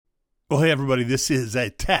Well, hey, everybody, this is a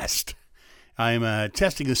test. I'm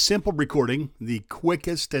testing a simple recording, the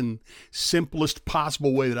quickest and simplest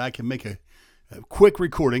possible way that I can make a quick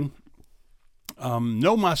recording.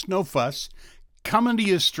 No muss, no fuss. Coming to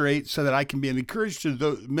you straight so that I can be an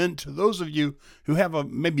encouragement to those of you who have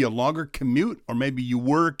maybe a longer commute, or maybe you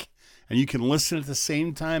work and you can listen at the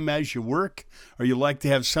same time as you work, or you like to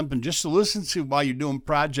have something just to listen to while you're doing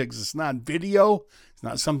projects. It's not video. It's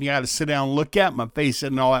not something I got to sit down and look at. My face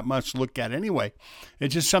isn't all that much to look at anyway.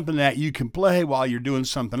 It's just something that you can play while you're doing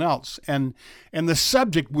something else. And the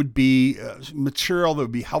subject would be material that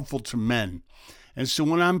would be helpful to men. And so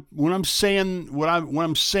when I'm saying what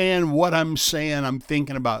I'm saying, I'm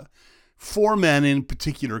thinking about four men in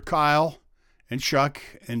particular: Kyle and Chuck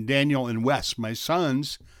and Daniel and Wes, my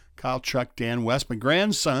sons. Kyle, Chuck, Dan, Wes, my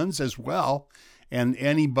grandsons as well, and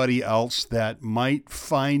anybody else that might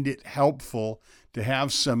find it helpful to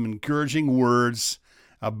have some encouraging words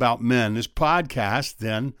about men. This podcast,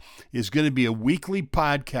 then, is going to be a weekly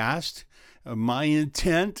podcast. My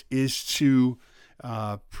intent is to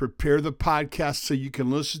prepare the podcast so you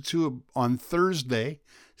can listen to it on Thursday.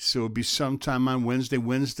 So it'll be sometime on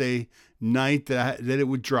Wednesday night that it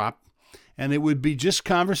would drop. And it would be just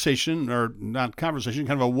conversation, or not conversation,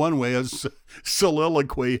 kind of a one-way, a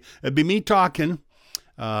soliloquy. It'd be me talking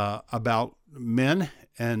about men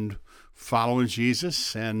and following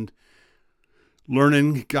Jesus and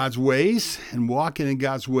learning God's ways and walking in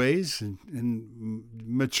God's ways, and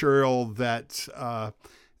material that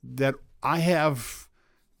I have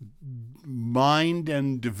mined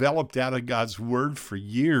and developed out of God's Word for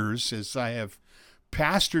years, as I have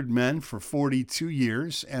pastored men for 42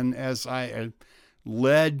 years, and as I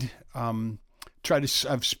led,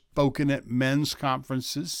 I've spoken at men's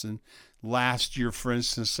conferences, and last year, for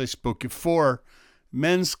instance, I spoke at 4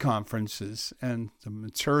 men's conferences, and the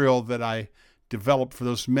material that I developed for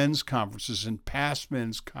those men's conferences and past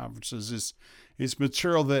men's conferences is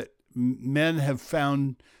material that men have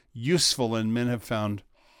found useful and men have found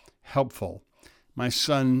helpful. My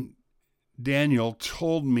son Daniel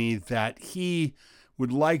told me that he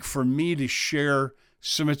would like for me to share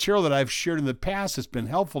some material that I've shared in the past that's been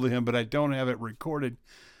helpful to him, but I don't have it recorded.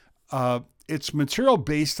 It's material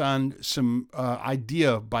based on some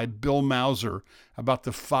idea by Bill Mauser about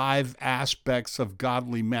the 5 aspects of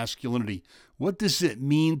godly masculinity. What does it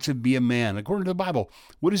mean to be a man? According to the Bible,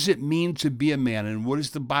 what does it mean to be a man? And what does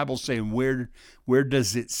the Bible say? And where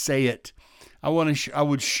does it say it? I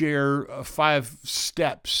would share 5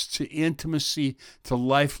 steps to intimacy, to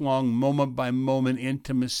lifelong, moment-by-moment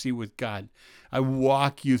intimacy with God. I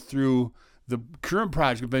walk you through the current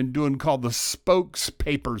project I've been doing called the Spokes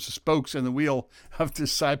Papers, the spokes in the wheel of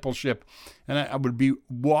discipleship. And I would be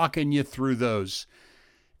walking you through those.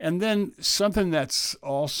 And then something that's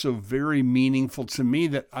also very meaningful to me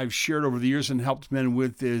that I've shared over the years and helped men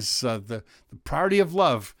with is the priority of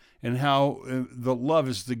love, and how the love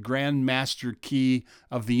is the grand master key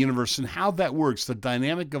of the universe, and how that works, the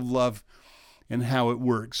dynamic of love and how it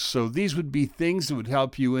works. So these would be things that would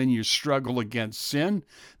help you in your struggle against sin.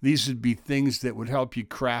 These would be things that would help you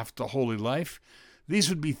craft a holy life. These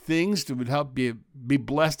would be things that would help you be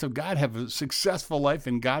blessed of God, have a successful life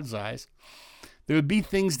in God's eyes. There would be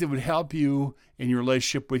things that would help you in your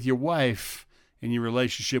relationship with your wife, in your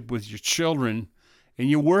relationship with your children, in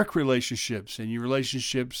your work relationships, in your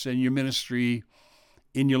relationships and your ministry,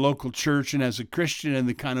 in your local church, and as a Christian, and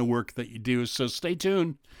the kind of work that you do. So stay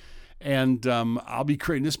tuned. And I'll be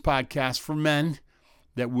creating this podcast for men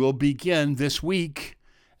that will begin this week,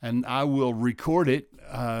 and I will record it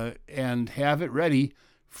and have it ready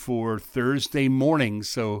for Thursday morning.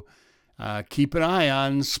 So keep an eye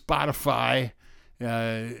on Spotify.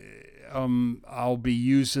 I'll be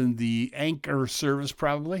using the Anchor service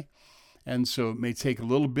probably, and so it may take a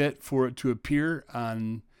little bit for it to appear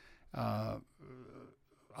on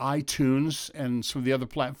iTunes and some of the other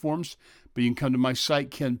platforms. But you can come to my site,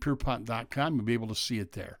 kenpierpont.com. You'll be able to see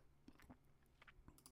it there.